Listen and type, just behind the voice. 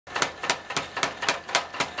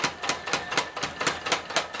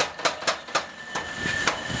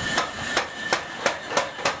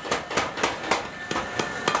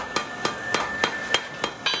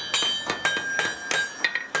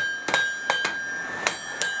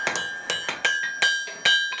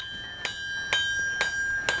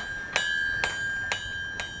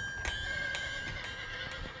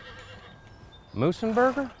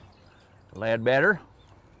Moosenburger? Ledbetter.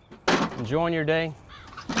 Enjoying your day?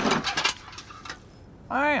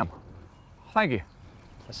 I am. Thank you.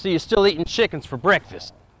 I see you still eating chickens for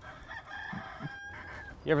breakfast.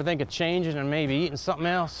 You ever think of changing and maybe eating something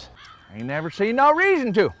else? Ain't never seen no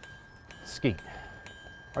reason to. Skeet,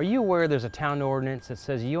 are you aware there's a town ordinance that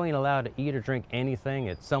says you ain't allowed to eat or drink anything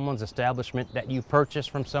at someone's establishment that you purchased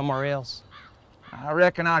from somewhere else? I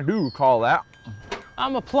reckon I do recall that.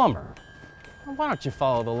 I'm a plumber. Well, why don't you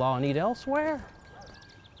follow the law and eat elsewhere?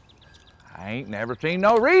 I ain't never seen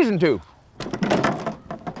no reason to.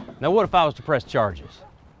 Now what if I was to press charges?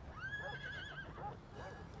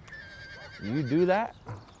 You do that?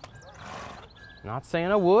 Not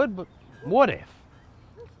saying I would, but what if?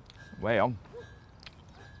 Well,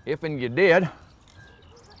 if and you did,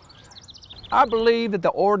 I believe that the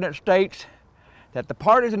ordinance states that the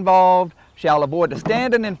parties involved shall avoid the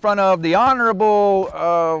standing in front of the honorable,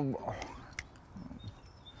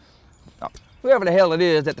 whoever the hell it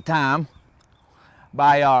is at the time,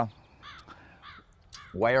 by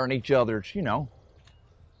wearing each other's, you know,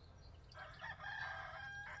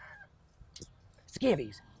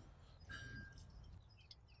 skivvies.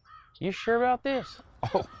 You sure about this?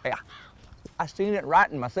 Oh, yeah. I seen it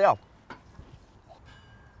writing myself.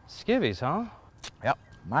 Skivvies, huh? Yep.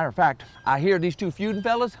 Matter of fact, I hear these two feuding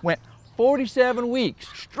fellas went 47 weeks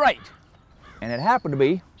straight. And it happened to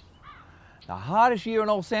be the hottest year in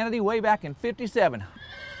old Sanity way back in '57.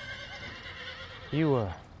 You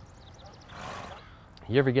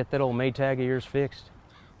ever get that old Maytag of yours fixed?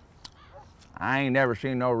 I ain't never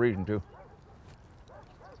seen no reason to.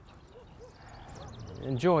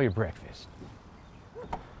 Enjoy your breakfast.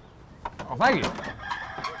 Oh, thank you.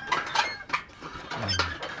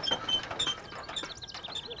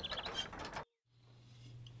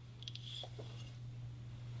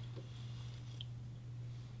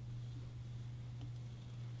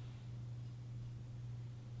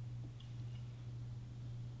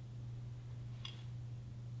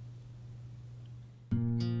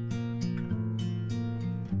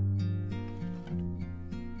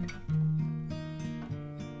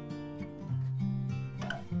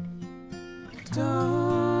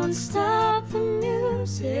 Don't stop the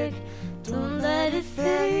music, don't let it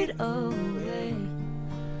fade away,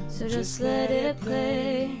 so just let it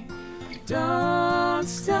play. Don't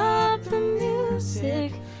stop the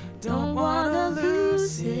music, don't wanna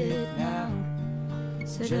lose it now,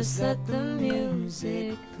 so just let the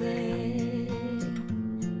music play.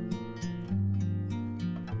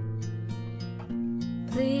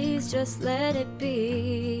 Please just let it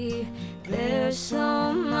be. There's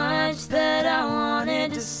so much that I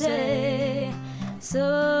wanted to say, so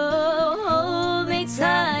hold me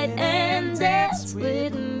tight and dance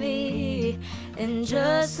with me, and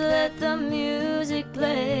just let the music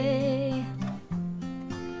play.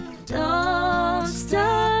 Don't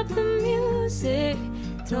stop the music,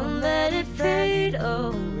 don't let it fade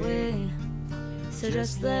away, so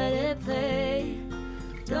just let it play.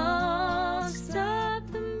 Don't stop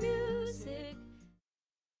the music.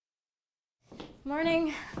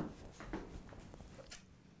 Morning.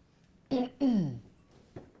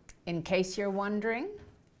 In case you're wondering,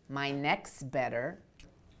 my neck's better.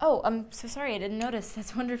 Oh, I'm so sorry, I didn't notice.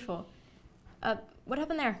 That's wonderful. What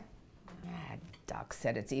happened there? Doc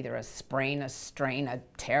said it's either a sprain, a strain, a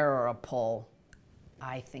tear, or a pull.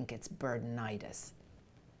 I think it's burden-itis.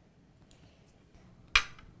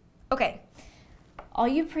 Okay, all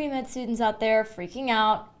you pre-med students out there freaking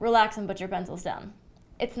out, relax and put your pencils down.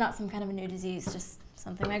 It's not some kind of a new disease, just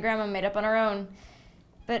something my grandma made up on her own.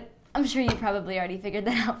 But I'm sure you probably already figured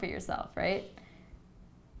that out for yourself, right?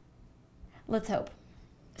 Let's hope.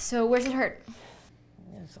 So where's it hurt?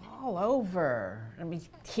 It's all over. I mean,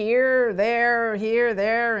 here, there,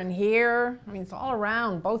 and here. I mean, it's all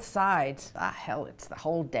around, both sides. Ah, hell, it's the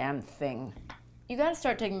whole damn thing. You gotta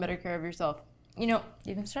start taking better care of yourself. You know,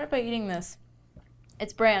 you can start by eating this.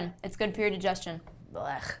 It's bran. It's good for your digestion.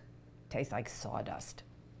 Blech. Tastes like sawdust.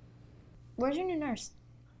 Where's your new nurse?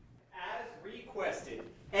 As requested,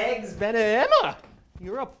 Eggs Emma,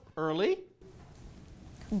 you're up early.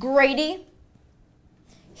 Grady.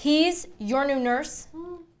 He's your new nurse.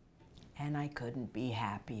 And I couldn't be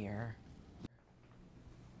happier.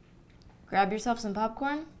 Grab yourself some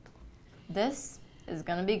popcorn. This is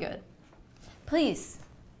gonna be good. Please,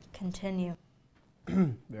 continue.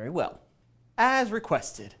 Very well. As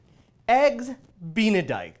requested, Eggs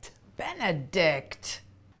Benedict. Benedict.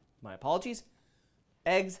 My apologies.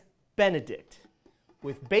 Eggs Benedict.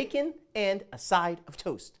 With bacon and a side of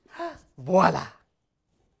toast. Voila.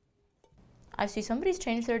 I see somebody's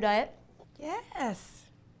changed their diet. Yes.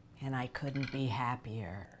 and I couldn't be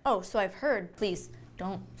happier. Oh, so I've heard. Please,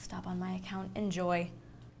 don't stop on my account. Enjoy.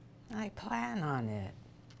 I plan on it.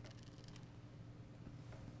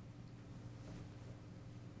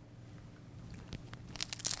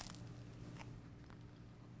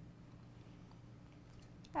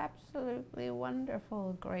 Absolutely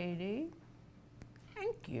wonderful, Grady.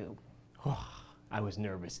 Thank you. I was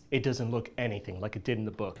nervous. It doesn't look anything like it did in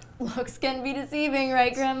the book. Looks can be deceiving,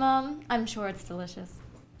 right, Grandma? I'm sure it's delicious.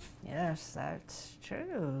 Yes, that's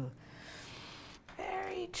true.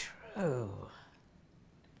 Very true.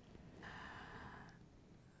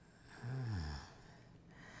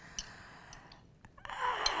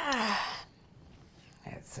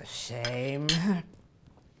 It's a shame.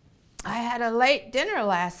 I had a late dinner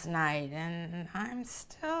last night and I'm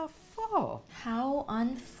still full. How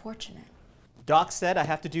unfortunate. Doc said I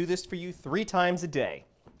have to do this for you 3 times a day.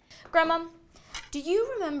 Grandma, do you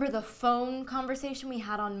remember the phone conversation we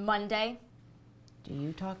had on Monday? Do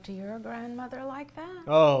you talk to your grandmother like that?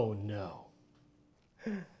 Oh, no.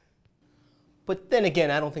 But then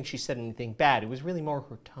again, I don't think she said anything bad. It was really more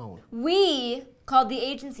her tone. We called the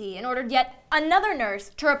agency and ordered yet another nurse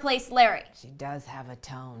to replace Larry. She does have a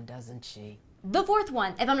tone, doesn't she? The 4th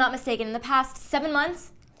one, if I'm not mistaken, in the past 7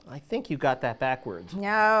 months. I think you got that backwards.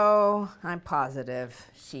 No, I'm positive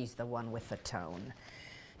she's the one with the tone.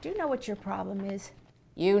 Do you know what your problem is?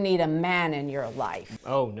 You need a man in your life.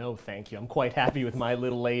 Oh, no, thank you. I'm quite happy with my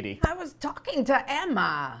little lady. I was talking to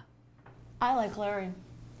Emma. I like Larry.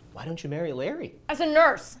 Why don't you marry Larry? As a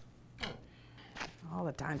nurse. All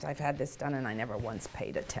the times I've had this done and I never once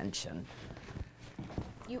paid attention.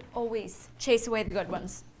 You always chase away the good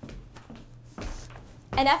ones.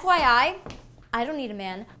 And FYI, I don't need a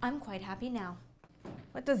man. I'm quite happy now.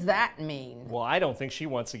 What does that mean? Well, I don't think she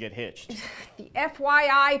wants to get hitched. The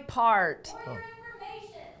FYI part. For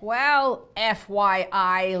information. Well,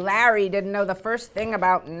 FYI, Larry didn't know the first thing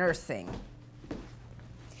about nursing.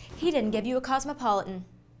 He didn't give you a Cosmopolitan,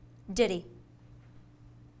 did he?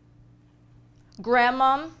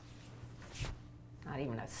 Grandma? Not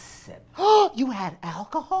even a sip. Oh, you had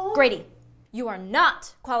alcohol? Grady, you are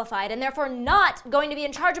not qualified and therefore not going to be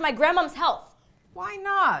in charge of my grandmom's health. Why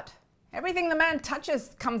not? Everything the man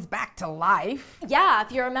touches comes back to life. Yeah,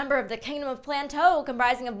 if you're a member of the kingdom of Planteau,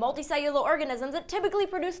 comprising of multicellular organisms that typically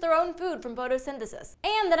produce their own food from photosynthesis,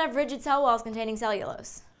 and that have rigid cell walls containing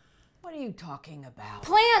cellulose. What are you talking about?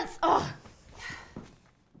 Plants! Ugh!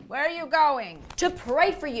 Where are you going? To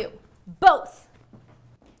pray for you, both.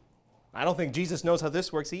 I don't think Jesus knows how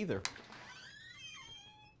this works either.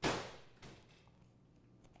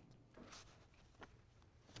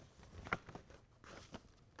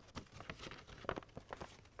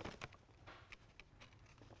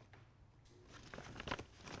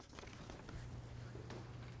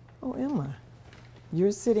 Oh, Emma,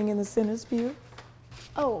 you're sitting in the sinner's pew?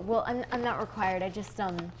 Oh, well, I'm not required. I just,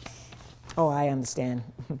 Oh, I understand.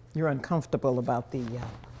 You're uncomfortable about the,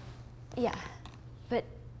 yeah, but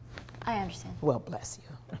I understand. well, bless you.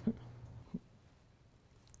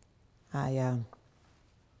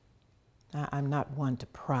 I'm not one to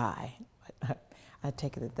pry, but I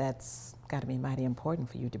take it that that's got to be mighty important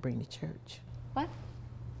for you to bring to church. What?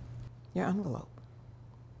 Your envelope.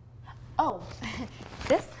 Oh,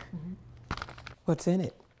 this? What's in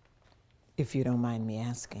it, if you don't mind me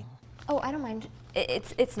asking? Oh, I don't mind.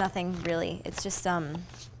 It's nothing, really. It's just,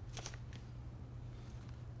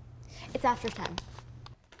 it's after 10.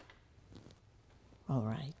 All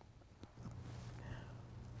right.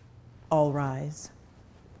 All rise.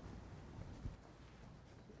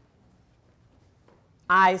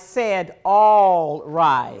 I said all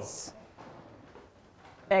rise,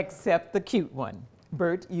 except the cute one.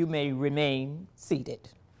 Burt, you may remain seated.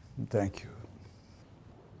 Thank you.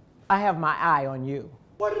 I have my eye on you.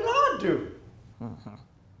 What did I do?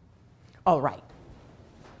 All right.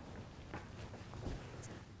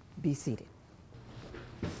 Be seated.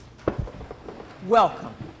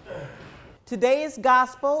 Welcome. Today's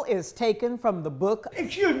gospel is taken from the book.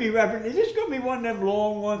 Excuse me, Reverend. Is this going to be one of them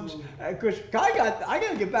long ones? Because I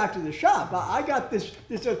got to get back to the shop. I got this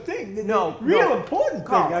thing. Real important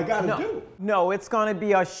thing I got to do. No, it's going to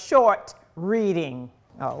be a short reading.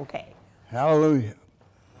 Oh, okay. Hallelujah.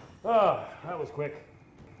 Oh, that was quick.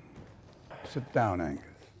 Sit down, Angus.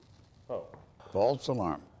 Oh. False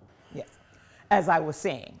alarm. Yes. As I was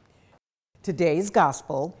saying, today's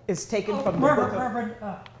gospel is taken from the book of... Reverend,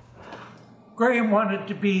 Graham wanted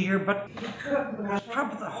to be here, but there was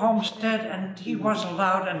trouble at the homestead, and he was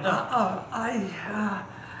allowed, and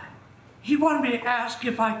he wanted me to ask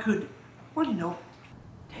if I could, well, you know,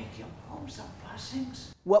 take him home some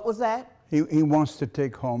blessings. What was that? He wants to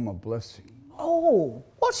take home a blessing. Oh,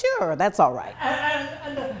 well, sure, that's all right.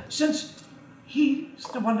 And since he's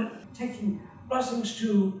the one that taking Blessings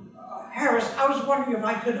to Harris, I was wondering if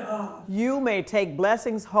I could, You may take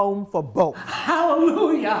Blessings home for both.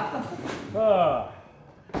 Hallelujah! I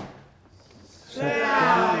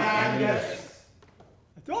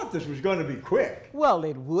thought this was going to be quick. Well,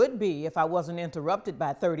 it would be if I wasn't interrupted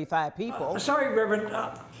by 35 people. Sorry, Reverend.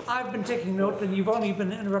 I've been taking note, and you've only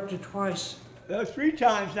been interrupted twice. 3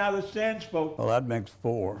 times now that Stan spoke. Well, that makes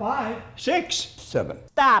 4. 5, 6, 7.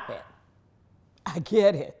 Stop it. I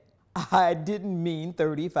get it. I didn't mean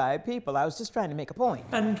 35 people. I was just trying to make a point.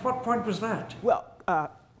 And what point was that? Well,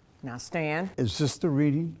 now, Stan. Is this the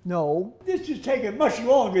reading? No. This is taking much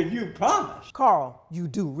longer than you promised. Carl, you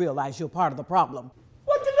do realize you're part of the problem.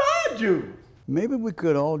 What did I do? Maybe we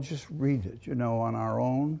could all just read it, you know, on our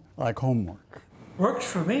own, like homework. Works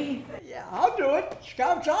for me. Yeah, I'll do it.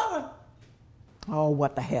 Scout's honor. Oh,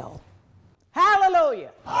 what the hell. Hallelujah!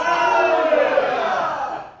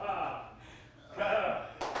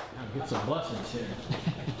 Get some blessings here.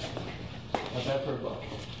 How's that for a buck?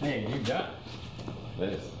 Hey, you got it.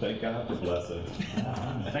 Yes, thank God for blessings.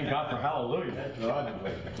 Thank God for hallelujah.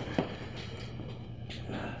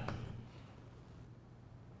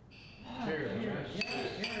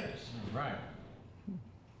 Cheers. Right.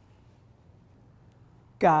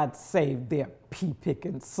 God save their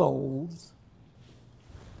pea-picking souls.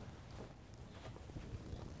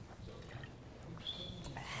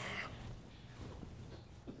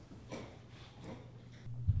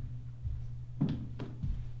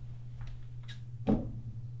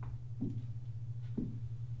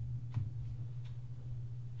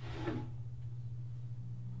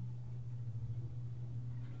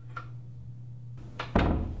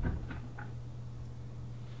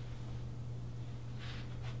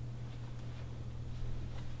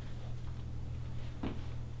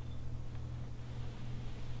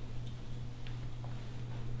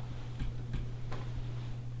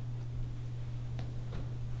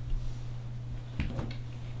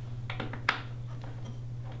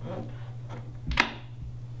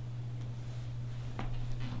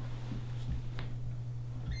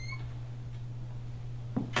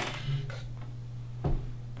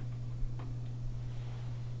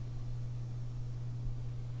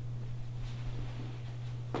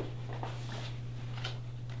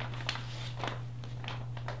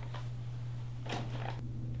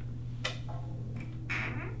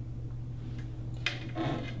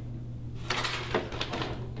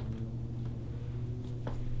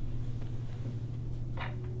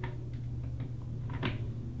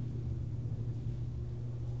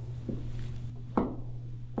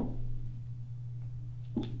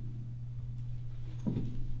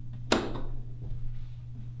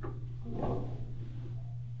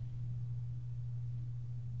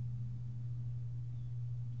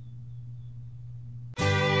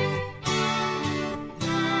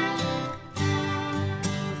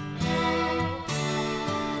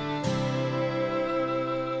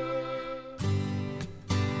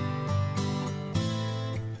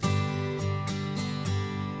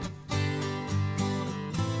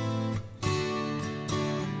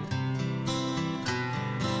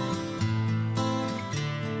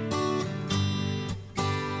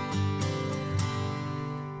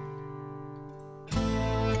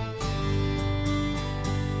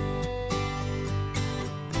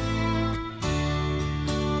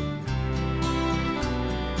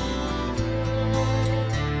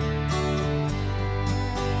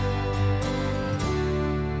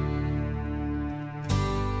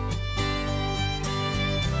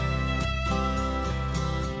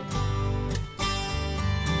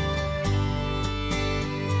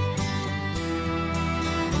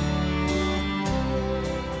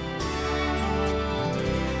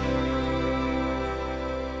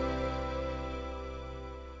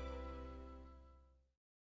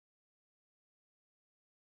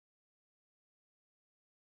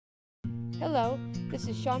 Hello, this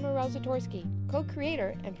is Marc Zatorsky,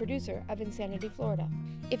 co-creator and producer of Insanity, Florida.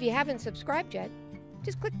 If you haven't subscribed yet,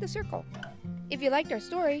 just click the circle. If you liked our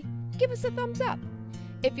story, give us a thumbs up.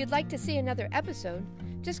 If you'd like to see another episode,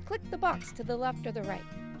 just click the box to the left or the right.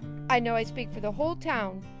 I know I speak for the whole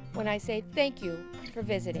town when I say thank you for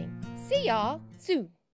visiting. See y'all soon.